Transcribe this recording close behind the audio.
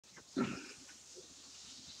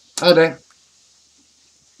Hi there.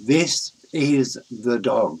 This is the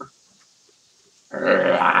dog.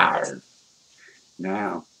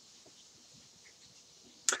 Now,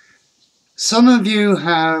 some of you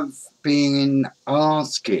have been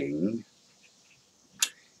asking,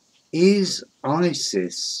 is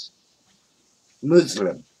ISIS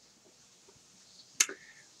Muslim?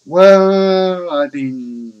 Well, I've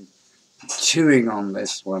been chewing on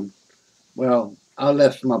this one. Well, I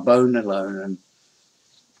left my bone alone and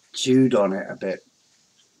chewed on it a bit.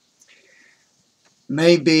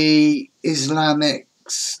 Maybe Islamic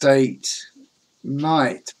State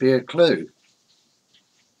might be a clue.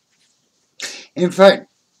 In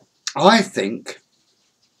fact, I think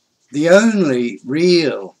the only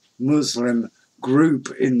real Muslim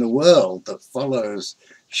group in the world that follows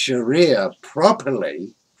Sharia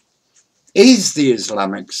properly is the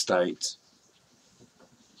Islamic State.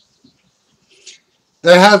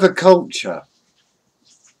 They have a culture,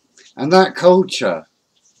 and that culture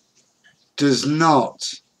does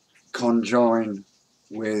not conjoin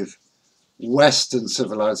with Western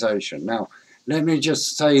civilization. Now, let me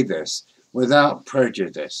just say this without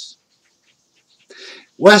prejudice.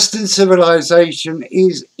 Western civilization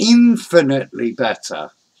is infinitely better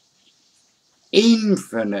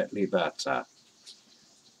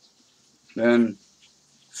than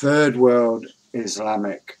third world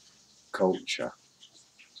Islamic culture.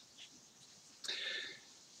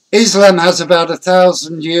 Islam has about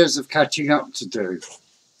 1,000 years of catching up to do.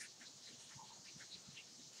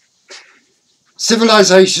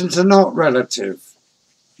 Civilizations are not relative.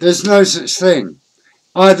 There's no such thing.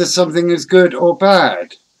 Either something is good or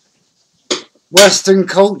bad. Western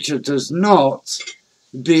culture does not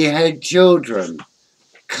behead children,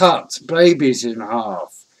 cut babies in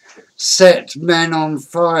half, set men on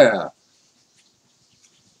fire.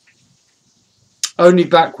 Only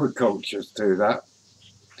backward cultures do that.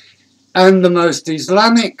 And the most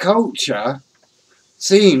Islamic culture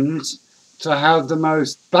seems to have the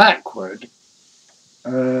most backward,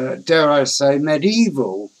 dare I say,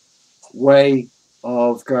 medieval way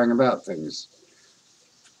of going about things.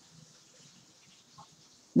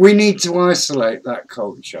 We need to isolate that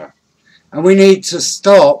culture, and we need to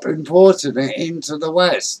stop importing it into the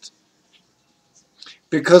West.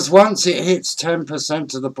 Because once it hits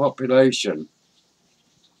 10% of the population,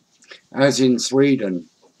 as in Sweden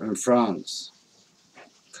and France,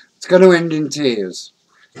 it's going to end in tears.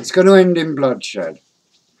 It's going to end in bloodshed.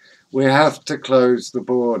 We have to close the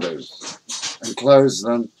borders, and close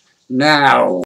them now.